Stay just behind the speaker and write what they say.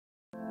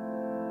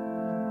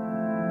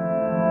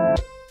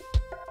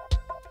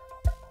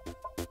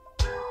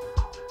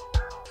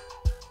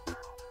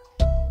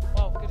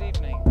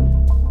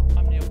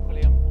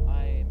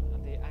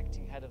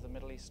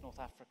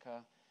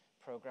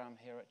program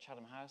here at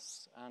Chatham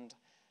House, and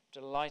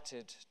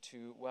delighted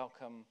to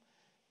welcome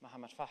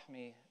Mohammed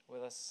Fahmy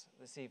with us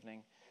this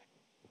evening.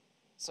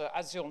 So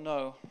as you'll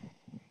know,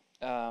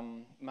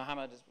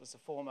 Mohammed was a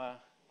former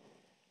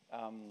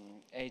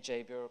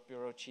AJ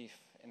Bureau Chief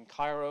in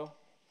Cairo.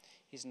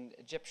 He's an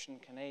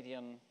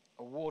Egyptian-Canadian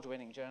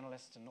award-winning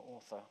journalist and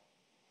author.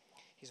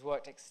 He's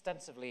worked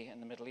extensively in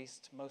the Middle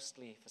East,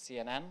 mostly for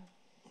CNN.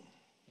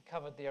 He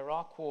covered the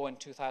Iraq War in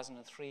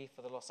 2003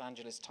 for the Los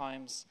Angeles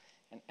Times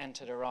and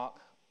entered Iraq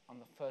on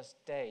the first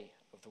day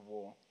of the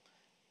war.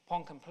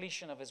 Upon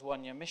completion of his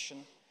one-year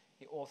mission,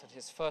 he authored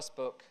his first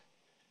book,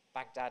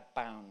 Baghdad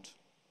Bound.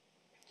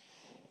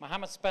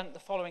 Mohammed spent the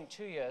following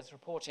 2 years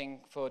reporting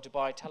for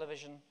Dubai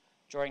Television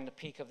during the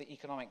peak of the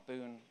economic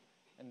boom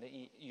in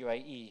the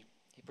UAE.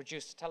 He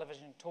produced a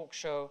television talk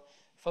show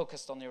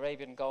focused on the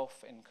Arabian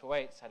Gulf in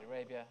Kuwait, Saudi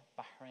Arabia,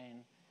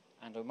 Bahrain,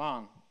 and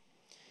Oman.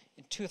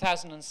 In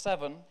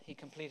 2007, he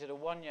completed a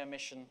one-year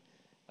mission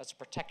as a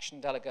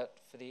protection delegate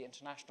for the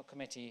International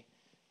Committee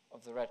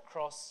of the Red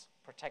Cross,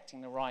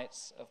 protecting the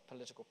rights of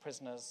political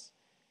prisoners,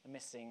 the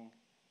missing,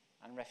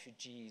 and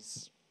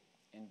refugees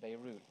in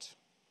Beirut.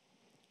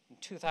 In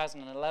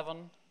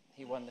 2011,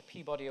 he won the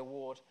Peabody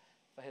Award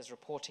for his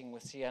reporting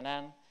with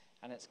CNN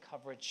and its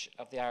coverage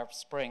of the Arab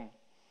Spring.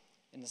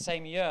 In the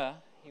same year,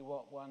 he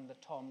won the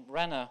Tom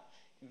Renner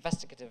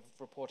Investigative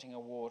Reporting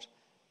Award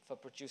for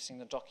producing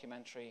the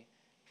documentary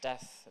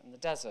Death in the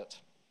Desert.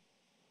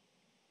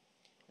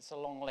 It's a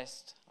long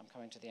list. I'm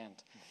coming to the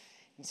end.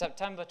 In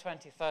September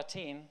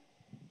 2013,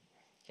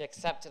 he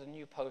accepted a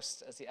new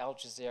post as the Al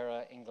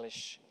Jazeera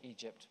English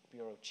Egypt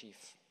Bureau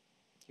Chief.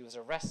 He was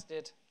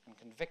arrested and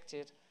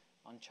convicted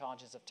on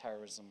charges of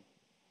terrorism.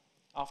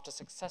 After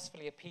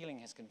successfully appealing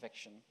his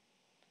conviction,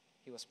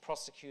 he was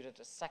prosecuted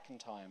a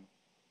second time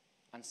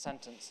and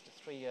sentenced to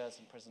 3 years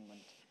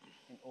imprisonment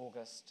in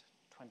August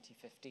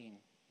 2015.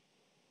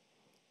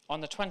 On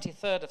the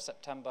 23rd of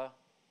September,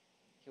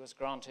 he was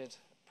granted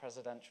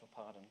presidential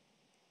pardon.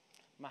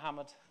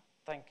 Mohammed,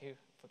 thank you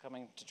for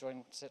coming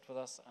to sit with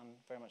us, and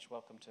very much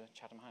welcome to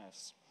Chatham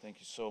House. Thank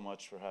you so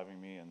much for having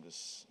me and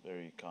this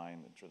very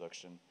kind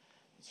introduction.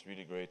 It's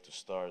really great to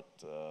start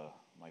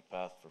my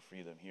path for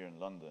freedom here in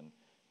London.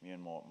 Me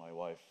and my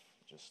wife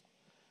just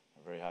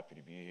are very happy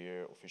to be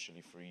here,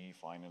 officially free,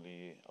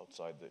 finally,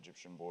 outside the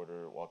Egyptian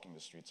border, walking the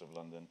streets of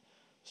London.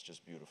 It's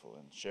just beautiful,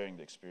 and sharing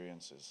the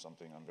experience is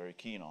something I'm very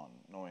keen on,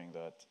 knowing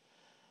that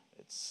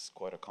it's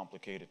quite a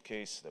complicated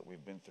case that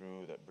we've been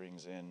through that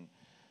brings in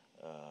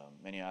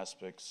many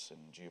aspects in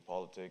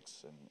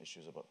geopolitics and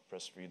issues about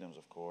press freedoms,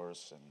 of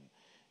course, and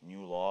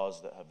new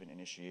laws that have been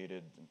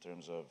initiated in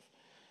terms of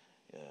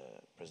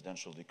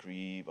presidential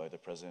decree by the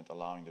president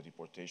allowing the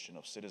deportation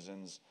of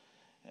citizens,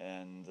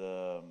 and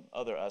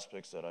other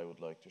aspects that I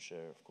would like to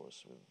share, of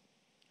course, with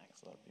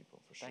a lot of people,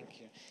 for sure. Thank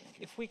you.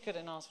 If we could,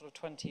 in our sort of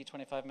 20,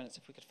 25 minutes,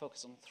 if we could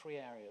focus on 3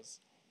 areas,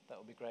 that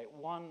would be great.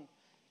 One,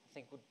 I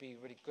think would be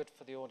really good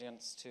for the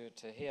audience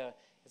to hear,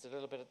 is a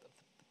little bit of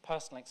the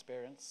personal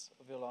experience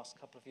of your last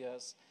couple of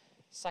years.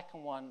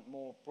 Second one,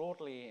 more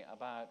broadly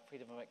about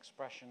freedom of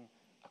expression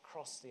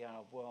across the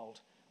Arab world,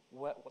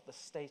 what the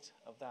state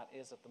of that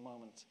is at the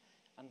moment.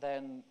 And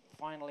then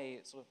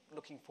finally, sort of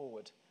looking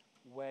forward,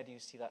 where do you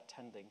see that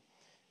tending?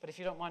 But if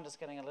you don't mind us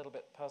getting a little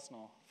bit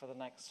personal for the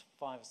next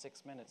 5 or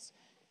 6 minutes,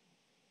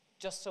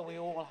 just so we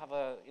all have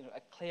a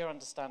clear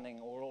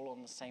understanding, or we're all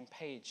on the same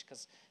page,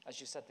 because as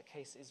you said, the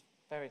case is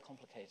very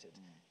complicated.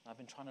 I've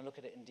been trying to look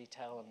at it in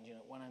detail, and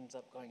one ends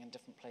up going in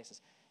different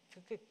places. If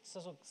you could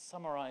sort of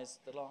summarize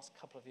the last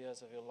couple of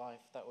years of your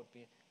life, that would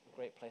be a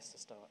great place to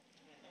start.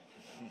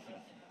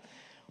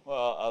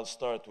 Well, I'll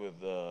start with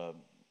the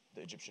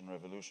Egyptian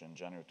Revolution,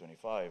 January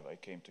 25. I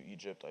came to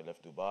Egypt, I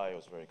left Dubai, I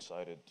was very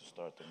excited to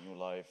start a new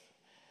life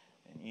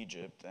in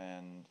Egypt,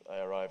 and I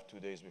arrived 2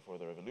 days before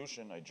the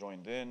revolution. I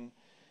joined in,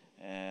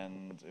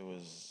 and it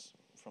was,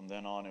 from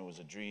then on, it was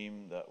a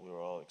dream that we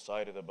were all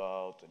excited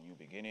about, a new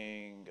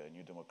beginning, a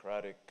new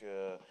democratic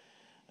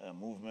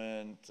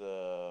movement,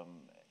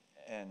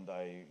 and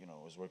I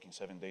was working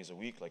 7 days a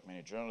week like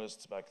many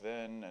journalists back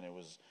then, and it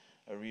was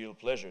a real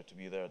pleasure to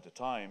be there at the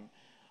time.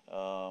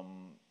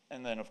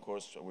 And then, of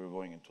course, we were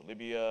going into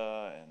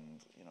Libya,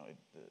 and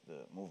the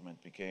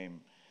movement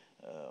became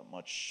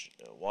much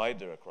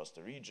wider across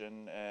the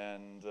region,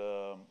 and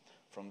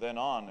from then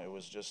on, it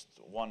was just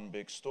one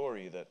big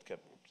story that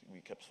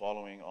we kept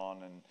following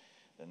on, and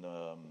then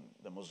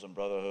the Muslim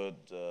Brotherhood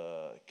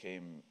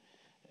came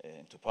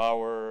into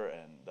power,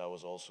 and that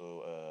was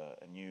also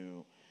a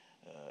new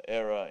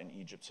era in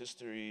Egypt's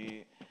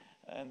history.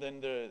 And then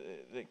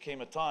there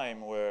came a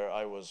time where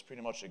I was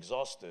pretty much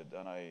exhausted,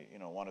 and I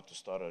wanted to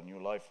start a new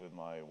life with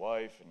my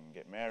wife and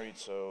get married,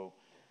 so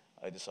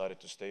I decided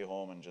to stay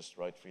home and just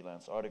write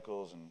freelance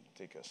articles and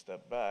take a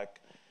step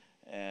back.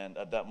 And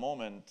at that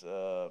moment,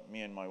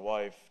 me and my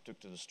wife took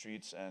to the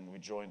streets and we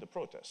joined the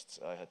protests.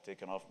 I had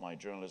taken off my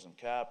journalism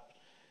cap,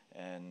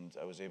 and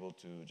I was able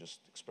to just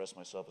express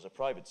myself as a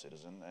private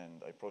citizen,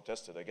 and I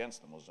protested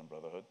against the Muslim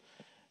Brotherhood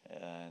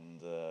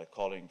and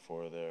calling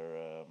for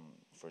their,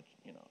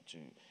 to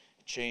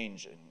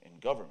change in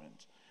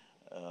government.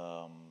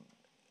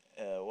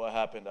 What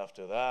happened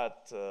after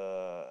that?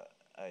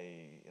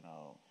 I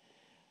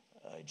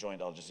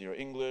joined Al Jazeera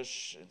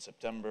English in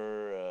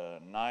September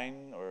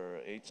 9 or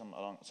 8,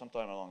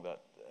 sometime along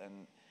that,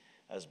 and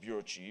as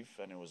bureau chief,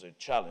 and it was a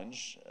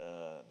challenge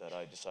that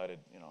I decided,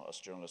 us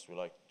journalists, we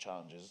like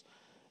challenges,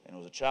 and it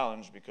was a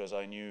challenge because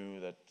I knew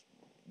that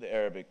the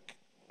Arabic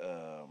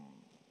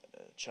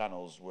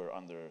channels were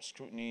under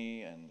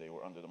scrutiny and they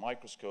were under the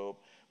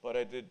microscope, but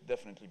I did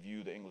definitely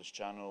view the English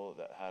channel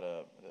that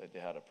they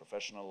had a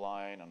professional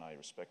line, and I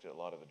respected a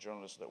lot of the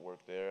journalists that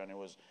worked there, and it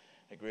was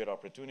a great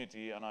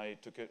opportunity, and I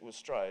took it with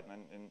stride.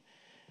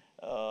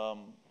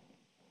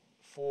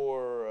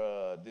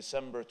 For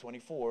December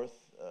 24th,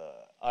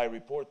 I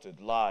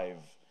reported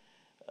live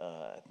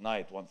at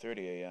night, 1:30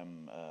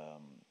 a.m.,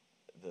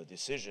 the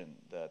decision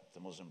that the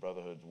Muslim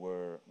Brotherhood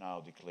were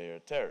now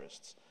declared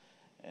terrorists.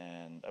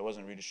 And I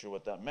wasn't really sure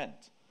what that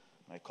meant.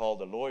 I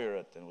called a lawyer,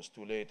 and it was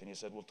too late, and he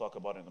said, we'll talk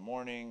about it in the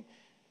morning.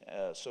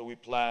 So we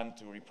planned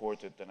to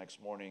report it the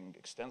next morning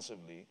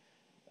extensively.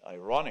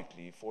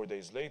 Ironically, 4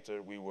 days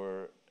later, we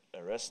were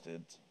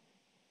arrested,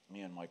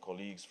 me and my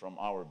colleagues from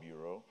our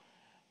bureau,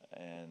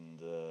 and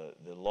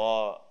the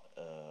law,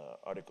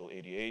 Article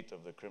 88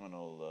 of the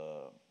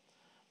criminal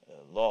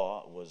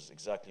law was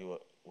exactly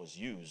what was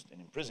used in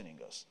imprisoning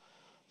us.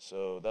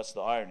 So that's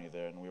the irony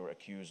there, and we were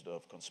accused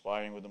of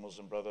conspiring with the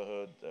Muslim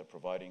Brotherhood,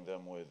 providing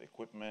them with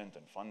equipment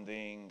and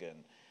funding,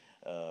 and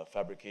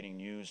fabricating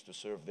news to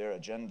serve their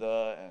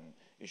agenda, and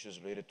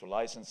issues related to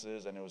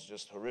licenses, and it was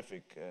just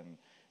horrific, and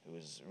it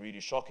was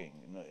really shocking,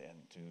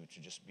 and to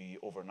just be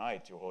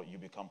overnight, you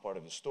become part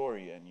of the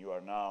story, and you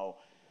are now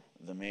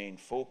the main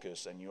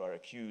focus, and you are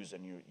accused,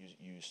 and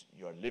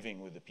you are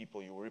living with the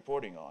people you were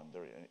reporting on.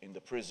 They're in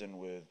the prison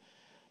with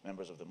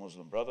members of the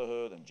Muslim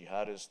Brotherhood and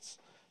jihadists.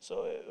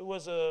 So it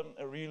was a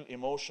real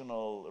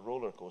emotional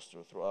roller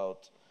coaster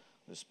throughout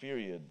this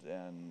period,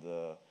 and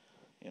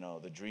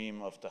the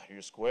dream of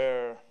Tahrir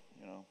Square,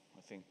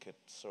 I think it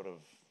sort of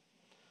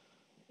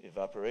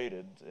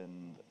evaporated,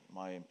 and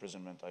my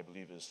imprisonment, I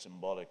believe, is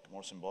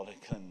more symbolic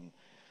than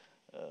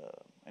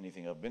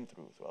anything I've been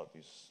through throughout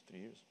these 3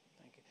 years.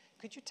 Thank you.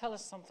 Could you tell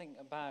us something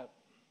about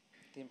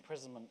the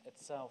imprisonment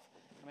itself?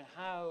 I mean,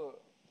 how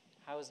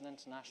is an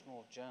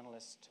international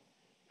journalist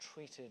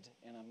treated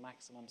in a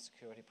maximum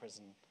security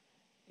prison?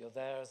 You're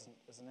there as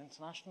an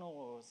international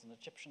or as an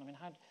Egyptian? I mean,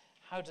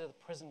 how do the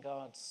prison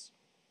guards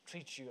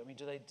treat you? I mean,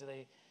 do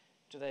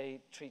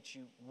they treat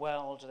you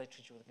well? Do they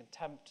treat you with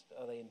contempt?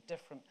 Are they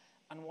indifferent?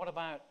 And what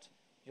about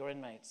your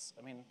inmates?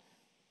 I mean,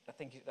 I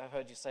think I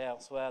heard you say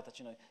elsewhere that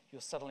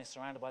you're suddenly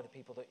surrounded by the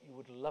people that you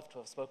would love to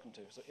have spoken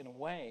to. So in a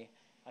way,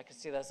 I could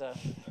see there's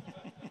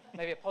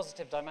maybe a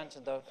positive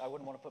dimension, though I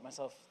wouldn't want to put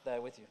myself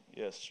there with you.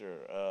 Yes, sure.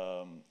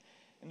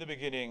 In the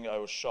beginning, I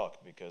was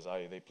shocked because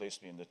they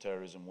placed me in the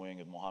terrorism wing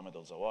of Mohammed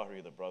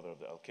al-Zawahiri, the brother of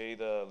the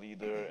Al-Qaeda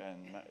leader,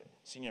 and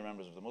senior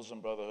members of the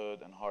Muslim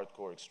Brotherhood, and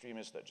hardcore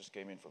extremists that just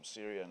came in from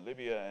Syria and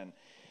Libya. And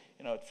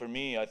for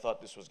me, I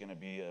thought this was going to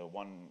be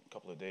one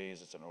couple of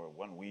days, or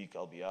 1 week,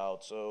 I'll be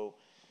out. So,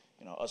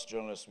 us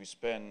journalists, we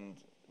spend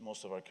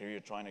most of our career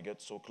trying to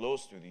get so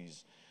close to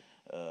these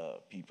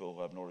people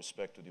who have no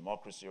respect to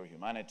democracy or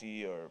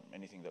humanity or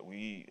anything that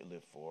we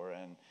live for.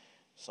 And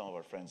some of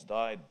our friends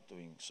died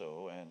doing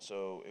so, and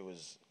so it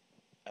was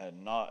a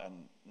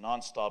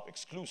non-stop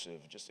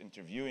exclusive, just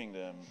interviewing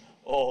them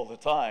all the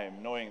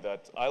time, knowing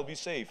that I'll be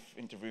safe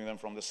interviewing them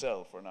from the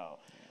cell for now.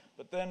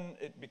 But then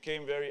it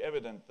became very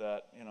evident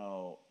that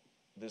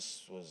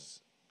this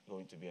was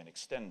going to be an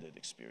extended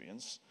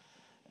experience,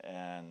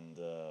 and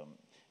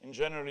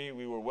generally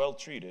we were well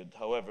treated.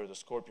 However, the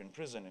Scorpion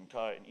prison in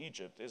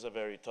Egypt is a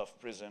very tough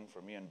prison.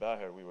 For me and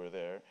Baher, we were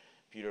there.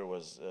 Peter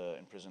was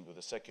imprisoned with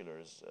the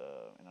seculars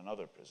in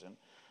another prison.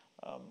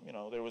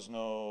 There was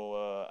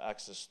no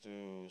access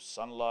to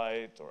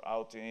sunlight or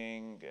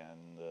outing,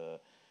 and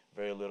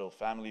very little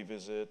family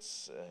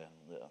visits,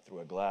 and through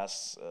a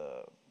glass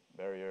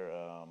barrier,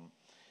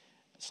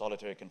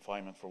 solitary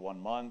confinement for 1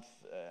 month.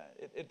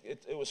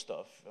 It was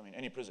tough. I mean,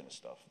 any prison is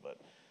tough,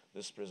 but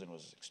this prison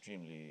was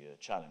extremely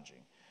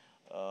challenging.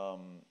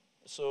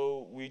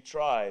 So we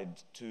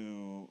tried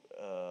to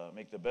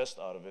make the best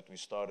out of it. We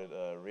started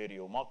a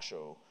radio mock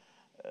show.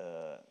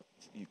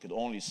 You could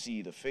only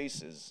see the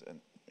faces and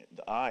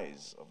the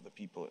eyes of the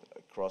people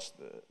across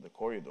the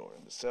corridor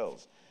and the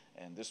cells.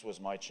 And this was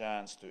my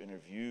chance to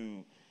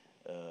interview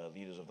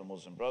leaders of the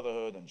Muslim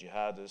Brotherhood and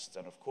jihadists.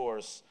 And of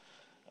course,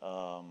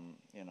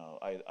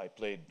 I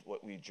played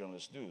what we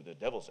journalists do, the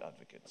devil's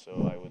advocate.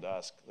 So I would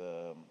ask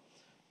the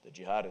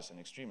jihadists and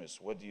extremists,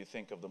 what do you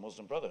think of the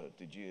Muslim Brotherhood?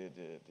 Did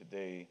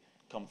they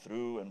come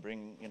through and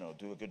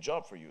do a good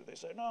job for you? They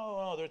said,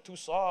 no, they're too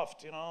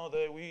soft.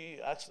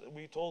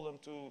 We told them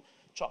to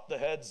chop the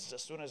heads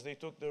as soon as they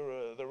took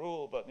the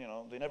rule, but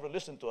they never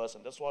listened to us,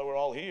 and that's why we're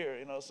all here.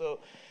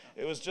 So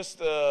it was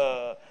just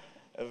a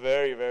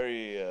very,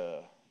 very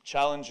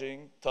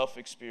challenging, tough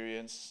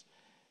experience.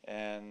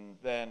 And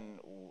then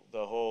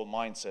the whole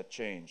mindset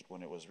changed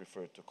when it was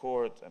referred to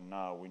court, and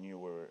now we knew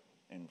we were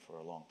in for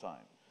a long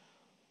time.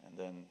 And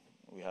then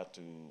we had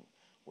to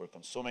work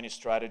on so many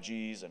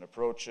strategies and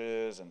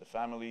approaches and the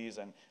families,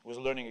 and it was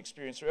a learning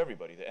experience for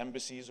everybody. The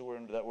embassies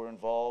that were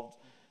involved,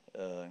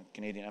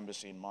 Canadian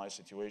embassy in my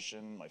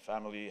situation, my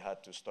family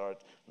had to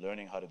start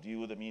learning how to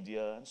deal with the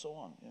media and so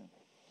on. Yeah.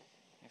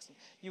 Excellent.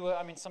 You were,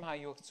 I mean, somehow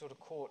you were sort of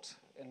caught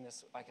in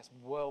this, I guess,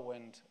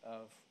 whirlwind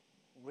of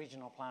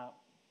regional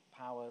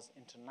powers,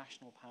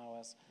 international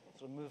powers,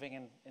 sort of moving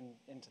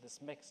into this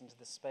mix, into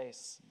this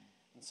space,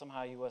 and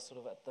somehow you were sort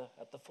of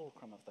at the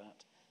fulcrum of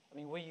that. I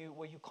mean, were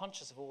you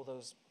conscious of all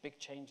those big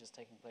changes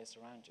taking place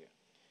around you?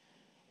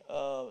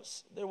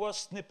 There was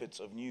snippets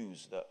of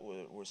news that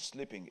were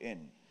slipping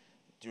in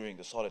during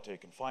the solitary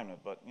confinement,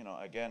 but you know,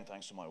 again,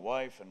 thanks to my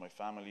wife and my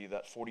family,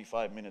 that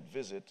 45-minute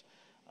visit,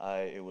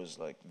 it was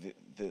like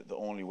the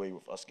only way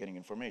of us getting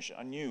information.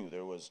 I knew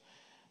there was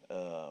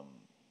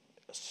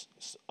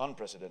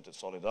unprecedented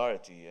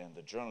solidarity, and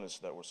the journalists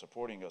that were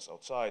supporting us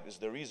outside is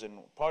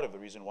part of the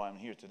reason why I'm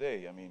here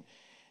today. I mean,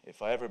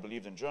 if I ever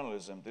believed in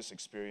journalism, this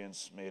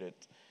experience made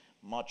it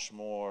much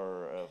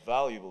more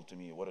valuable to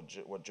me.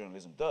 What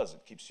journalism does,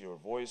 it keeps your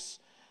voice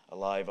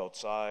alive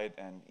outside,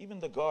 and even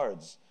the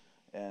guards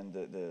and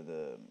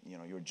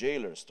your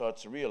jailer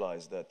starts to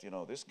realize that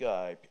this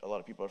guy, a lot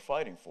of people are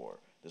fighting for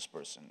this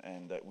person,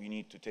 and that we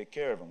need to take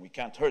care of him. We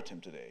can't hurt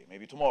him today,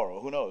 maybe tomorrow,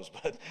 who knows?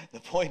 But the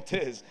point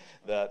is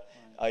that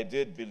I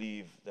did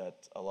believe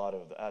that a lot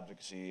of the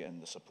advocacy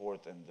and the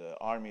support and the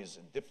armies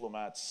and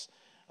diplomats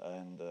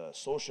and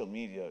social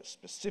media,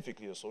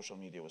 specifically the social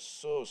media, was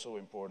so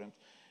important.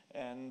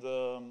 And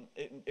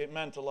it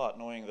meant a lot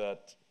knowing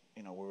that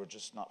we were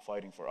just not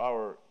fighting for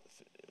our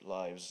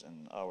lives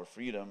and our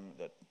freedom,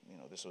 that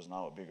this was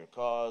now a bigger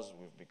cause.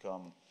 We've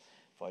become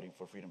fighting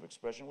for freedom of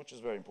expression, which is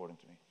very important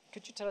to me.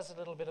 Could you tell us a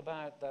little bit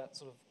about that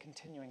sort of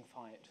continuing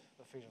fight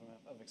for freedom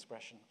of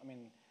expression? I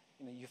mean,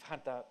 you've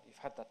had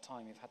that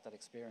time, you've had that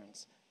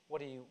experience.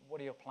 What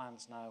are your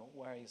plans now?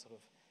 Where are you sort of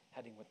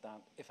heading with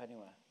that, if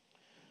anywhere?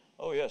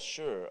 Oh yes,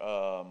 sure.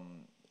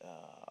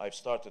 I've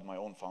started my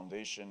own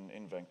foundation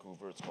in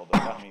Vancouver. It's called the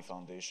Fahmy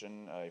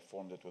Foundation. I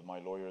formed it with my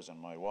lawyers and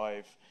my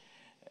wife.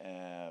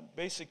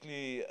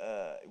 Basically,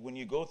 when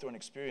you go through an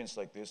experience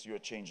like this, you're a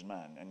changed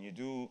man, and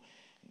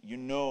you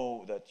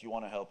know that you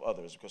want to help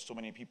others because so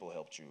many people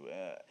helped you.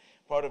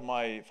 Part of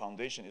my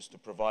foundation is to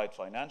provide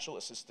financial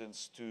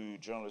assistance to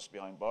journalists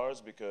behind bars,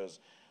 because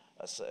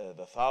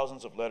the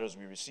thousands of letters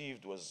we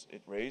received,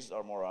 it raised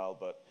our morale,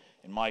 but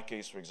in my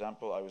case, for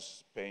example, I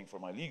was paying for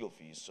my legal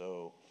fees,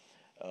 so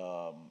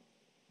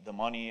the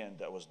money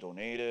that was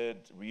donated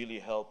really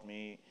helped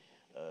me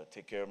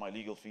take care of my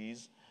legal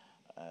fees.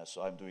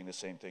 So I'm doing the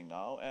same thing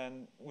now,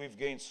 and we've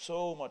gained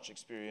so much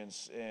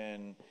experience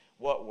in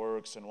what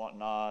works and what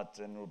not,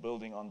 and we're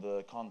building on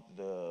the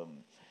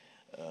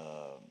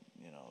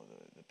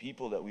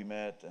people that we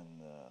met,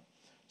 and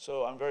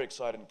so I'm very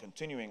excited in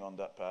continuing on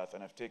that path.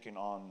 And I've taken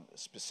on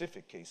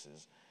specific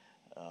cases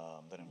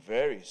that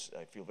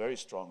I feel very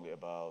strongly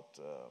about.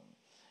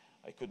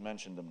 I could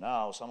mention them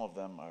now. Some of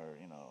them are,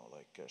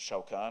 like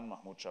Shawkan,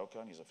 Mahmoud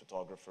Shawkan. He's a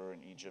photographer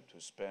in Egypt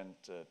who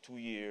spent 2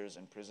 years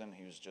in prison.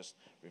 He was just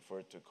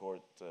referred to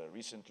court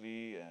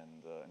recently,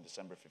 and on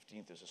December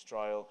 15th is his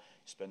trial.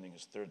 He's spending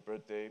his 3rd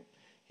birthday.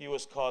 He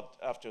was caught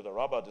after the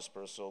Rabaa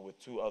dispersal with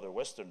 2 other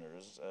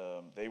Westerners.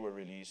 They were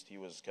released. He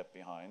was kept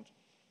behind.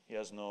 He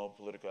has no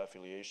political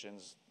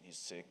affiliations. He's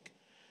sick.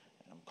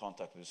 I'm in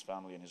contact with his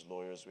family and his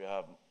lawyers. We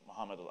have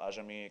Mohammed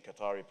Al-Ajami,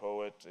 Qatari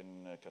poet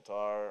in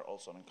Qatar.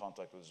 Also, I'm in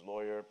contact with his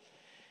lawyer.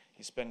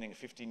 He's spending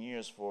 15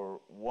 years for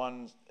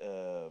one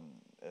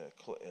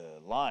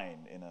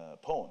line in a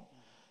poem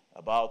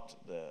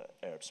about the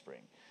Arab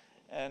Spring.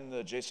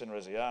 And Jason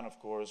Rezaian, of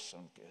course,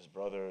 and his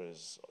brother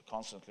is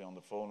constantly on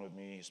the phone with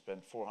me. He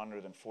spent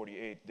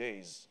 448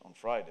 days on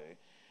Friday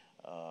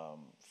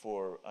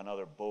for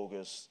another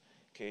bogus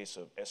case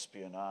of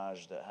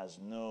espionage that has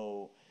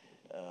no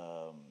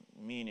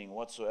meaning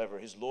whatsoever.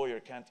 His lawyer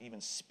can't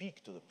even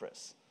speak to the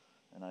press,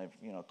 and I've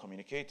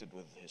communicated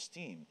with his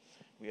team.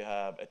 We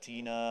have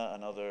Atina,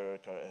 another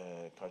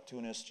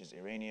cartoonist. She's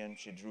Iranian.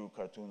 She drew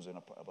cartoons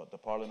about the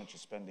parliament.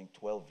 She's spending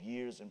 12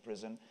 years in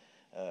prison.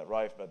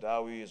 Raif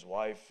Badawi, his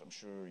wife, I'm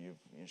sure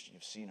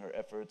you've seen her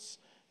efforts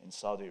in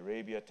Saudi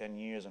Arabia, 10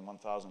 years and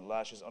 1,000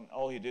 lashes. And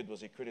all he did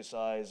was he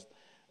criticized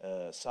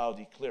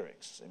Saudi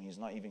clerics, and he's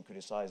not even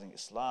criticizing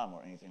Islam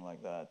or anything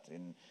like that.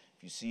 And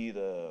if you see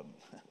the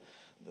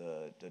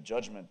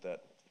judgment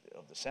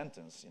of the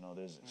sentence,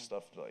 there's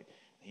stuff like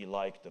he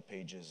liked the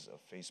pages of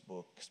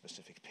Facebook,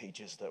 specific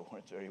pages that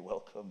weren't very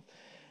welcome.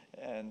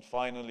 And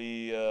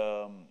finally,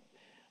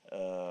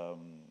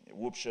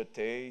 Wubsha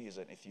Tay, he's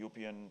an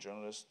Ethiopian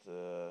journalist.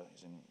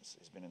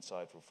 He's been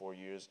inside for 4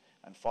 years.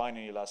 And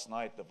finally, last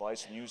night, the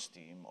Vice News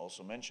team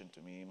also mentioned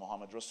to me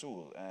Mohammed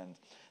Rasool. And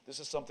this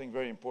is something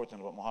very important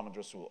about Mohammed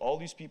Rasool. All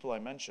these people I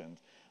mentioned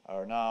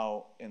are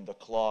now in the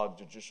clogged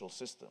judicial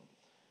system,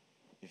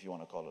 if you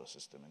want to call it a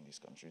system in these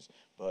countries.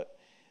 But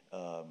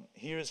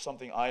Here is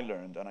something I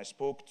learned, and I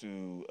spoke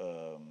to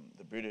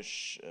the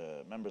British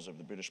members of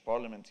the British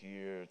Parliament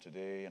here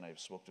today, and I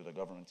spoke to the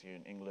government here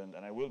in England,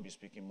 and I will be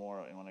speaking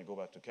more when I go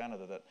back to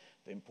Canada, that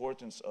the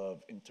importance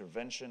of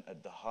intervention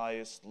at the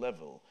highest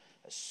level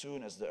as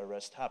soon as the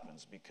arrest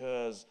happens,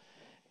 because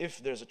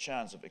if there's a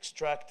chance of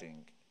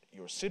extracting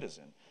your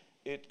citizen,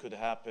 it could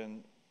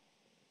happen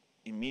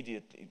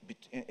immediately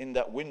in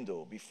that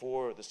window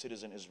before the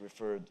citizen is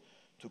referred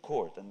to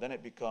court, and then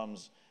it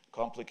becomes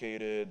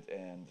complicated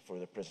and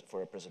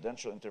for a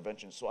presidential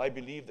intervention. So I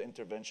believe the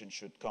intervention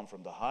should come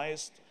from the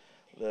highest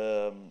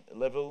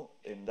level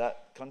in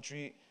that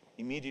country,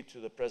 immediate to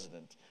the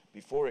president,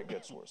 before it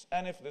gets worse.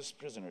 And if this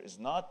prisoner is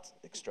not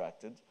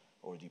extracted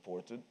or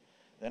deported,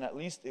 then at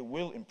least it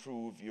will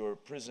improve your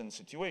prison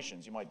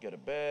situations. You might get a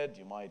bed,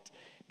 you might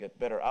get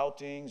better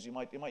outings, it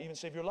might even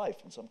save your life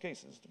in some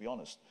cases, to be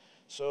honest.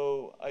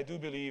 So I do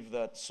believe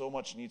that so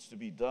much needs to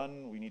be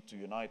done. We need to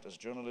unite as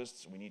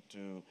journalists. We need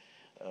to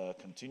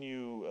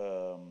continue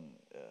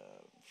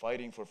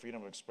fighting for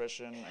freedom of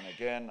expression. And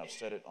again, I've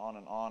said it on,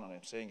 and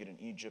I'm saying it in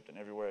Egypt and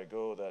everywhere I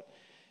go, that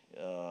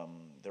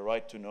the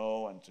right to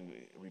know and to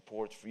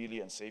report freely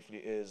and safely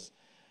is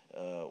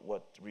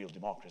what real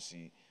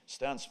democracy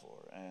stands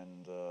for.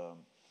 And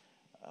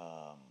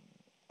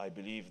I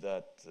believe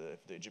that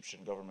if the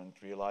Egyptian government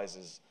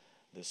realizes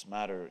this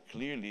matter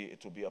clearly,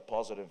 it will be a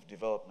positive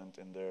development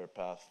in their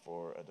path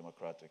for a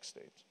democratic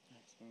state.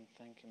 Excellent.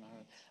 Thank you,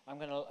 Mahmoud. I'm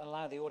going to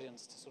allow the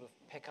audience to sort of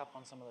pick up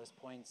on some of those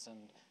points,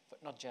 and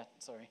not yet,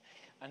 sorry,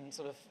 and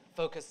sort of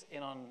focus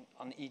in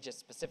on Egypt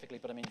specifically.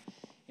 But I mean,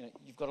 you know,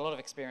 you've got a lot of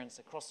experience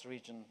across the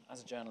region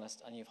as a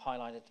journalist, and you've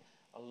highlighted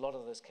a lot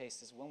of those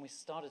cases. When we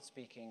started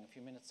speaking a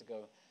few minutes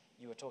ago,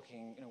 you were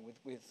talking, you know,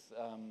 with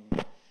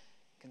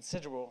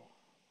considerable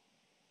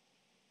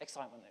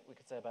excitement, we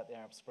could say, about the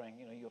Arab Spring.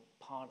 You know, you're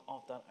part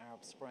of that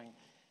Arab Spring.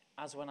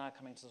 As we're now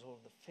coming to sort of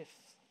the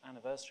 5th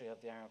anniversary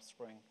of the Arab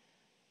Spring,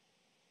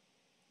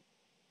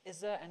 is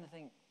there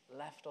anything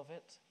left of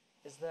it?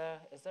 Is there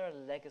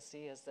a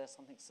legacy? Is there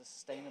something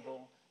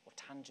sustainable or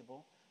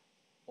tangible?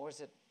 Or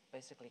is it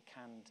basically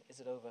canned? Is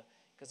it over?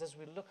 Because as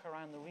we look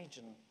around the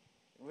region,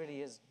 it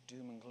really is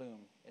doom and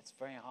gloom. It's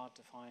very hard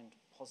to find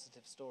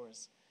positive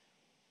stories.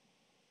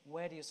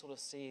 Where do you sort of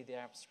see the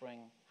Arab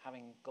Spring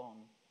having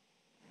gone?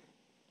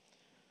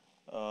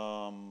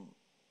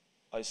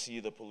 I see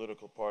the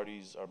political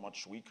parties are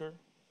much weaker.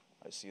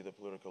 I see the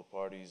political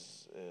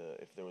parties,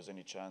 if there was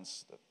any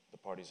chance that the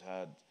parties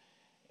had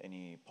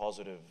any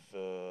positive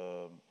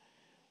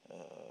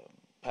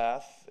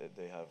path,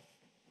 they have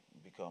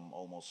become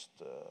almost,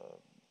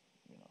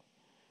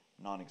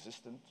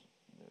 non-existent.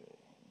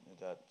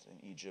 That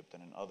in Egypt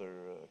and in other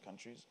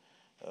countries.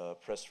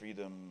 Press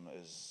freedom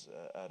is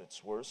at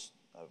its worst.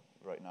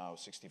 Right now,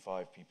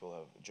 65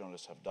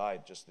 journalists have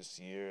died just this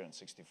year, and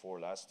 64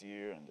 last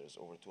year, and there's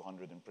over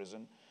 200 in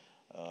prison.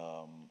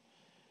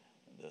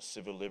 The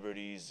civil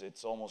liberties,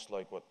 it's almost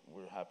like what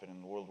happened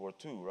in World War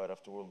II, right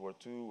after World War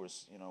II,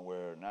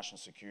 where national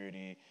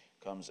security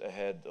comes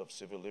ahead of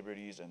civil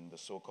liberties, and the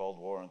so-called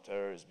war on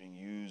terror is being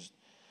used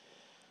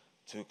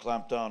to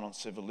clamp down on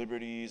civil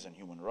liberties and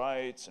human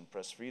rights and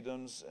press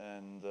freedoms.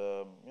 And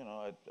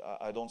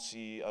I don't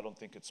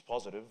think it's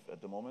positive at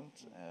the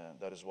moment, and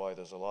that is why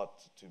there's a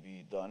lot to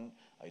be done.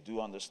 I do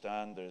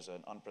understand there's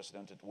an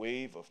unprecedented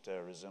wave of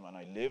terrorism, and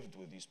I lived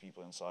with these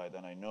people inside,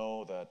 and I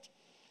know that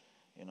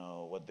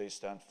what they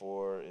stand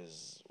for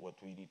is what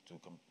we need to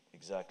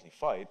exactly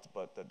fight,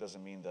 but that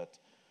doesn't mean that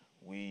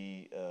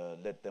we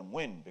let them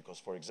win. Because,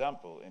 for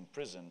example, in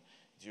prison,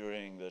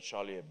 during the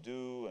Charlie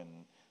Hebdo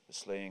and the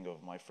slaying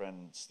of my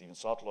friend Steven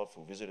Sotloff,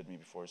 who visited me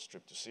before his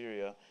trip to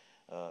Syria,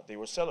 they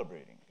were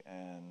celebrating,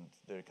 and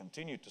they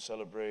continue to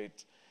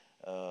celebrate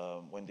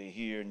when they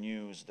hear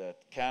news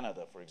that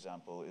Canada, for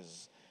example,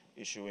 is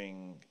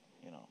issuing,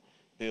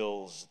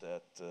 bills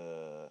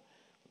that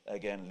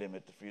again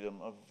limit the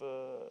freedom of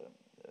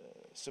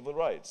civil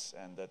rights,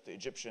 and that the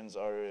Egyptians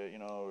are,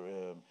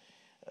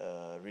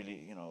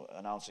 really,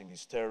 announcing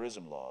these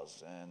terrorism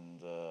laws,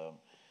 and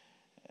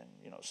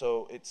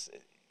so it's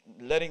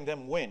letting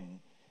them win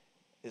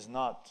is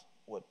not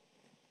what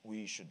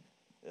we should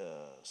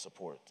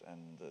support.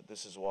 And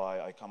this is why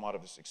I come out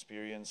of this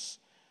experience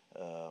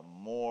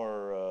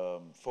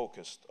more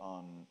focused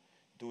on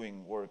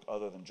doing work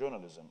other than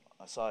journalism,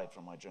 aside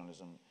from my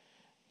journalism,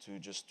 to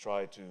just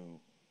try to,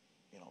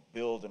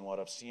 build in what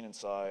I've seen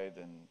inside.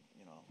 And,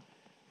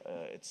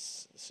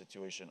 it's a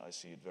situation, I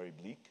see it very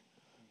bleak.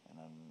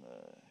 And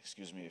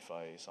excuse me if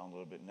I sound a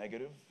little bit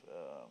negative,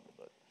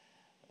 but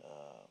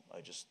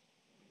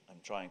I'm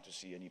trying to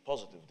see any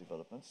positive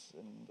developments,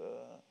 and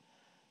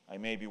I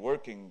may be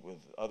working with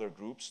other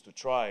groups to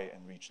try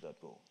and reach that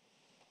goal.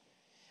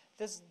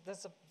 There's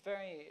a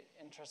very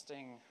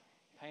interesting,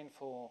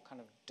 painful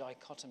kind of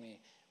dichotomy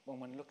when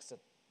one looks at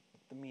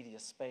the media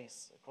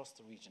space across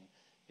the region,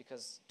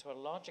 because to a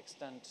large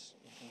extent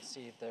you can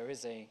see there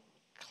is a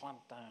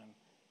clampdown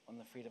on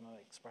the freedom of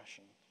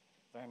expression,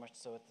 very much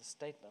so at the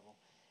state level,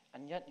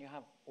 and yet you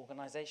have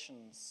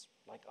organizations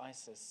like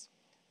ISIS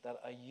that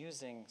are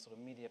using sort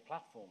of media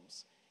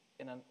platforms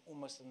in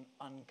almost an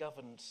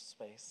ungoverned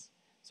space.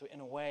 So in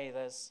a way,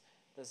 there's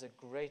a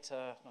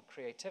greater, not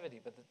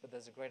creativity, but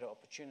there's a greater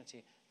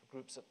opportunity for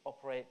groups that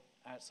operate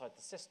outside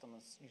the system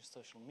and use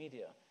social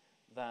media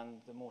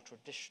than the more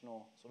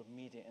traditional sort of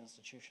media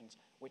institutions,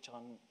 which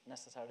are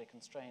necessarily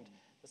constrained.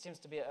 There seems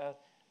to be a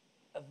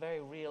very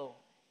real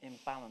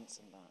imbalance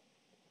in that.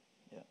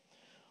 Yeah.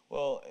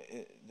 Well,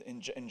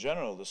 in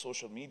general, the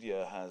social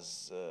media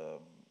has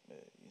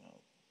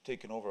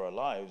taken over our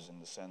lives in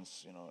the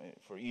sense,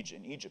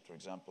 in Egypt, for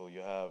example,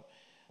 you have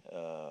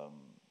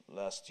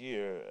last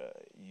year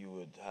you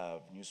would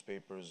have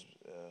newspapers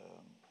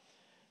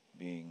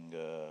being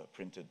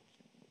printed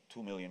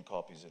 2 million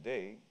copies a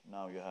day.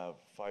 Now you have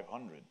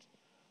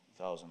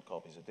 500,000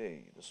 copies a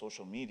day. The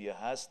social media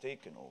has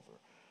taken over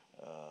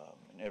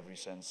in every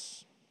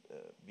sense,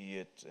 be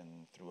it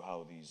through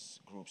how these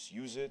groups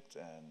use it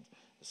and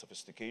the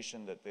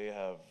sophistication that they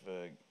have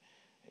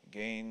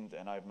gained.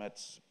 And I've met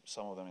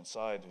some of them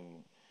inside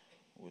who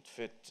would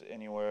fit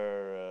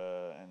anywhere,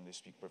 and they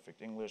speak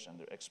perfect English, and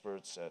they're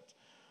experts at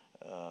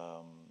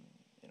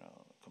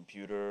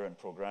computer and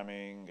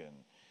programming,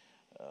 and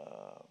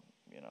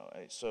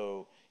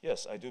so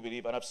yes, I do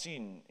believe, and I've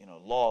seen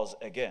laws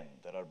again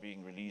that are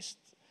being released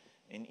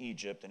in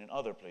Egypt and in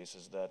other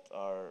places that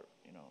are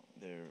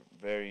they're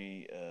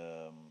very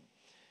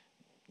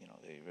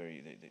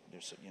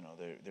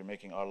they're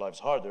making our lives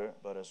harder,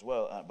 but as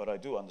well, but I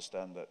do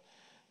understand that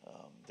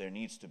there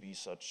needs to be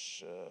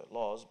such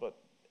laws, but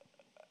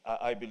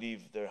I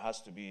believe there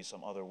has to be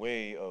some other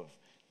way of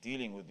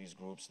dealing with these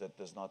groups that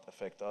does not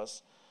affect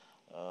us.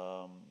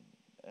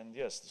 And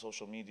yes, the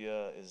social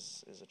media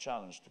is a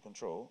challenge to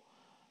control,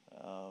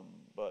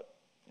 but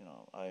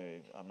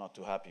I'm not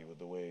too happy with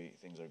the way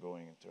things are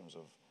going in terms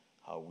of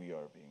how we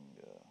are being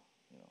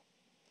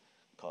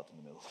caught in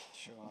the middle.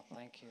 Sure,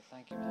 thank you,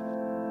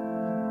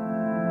 Mohammed.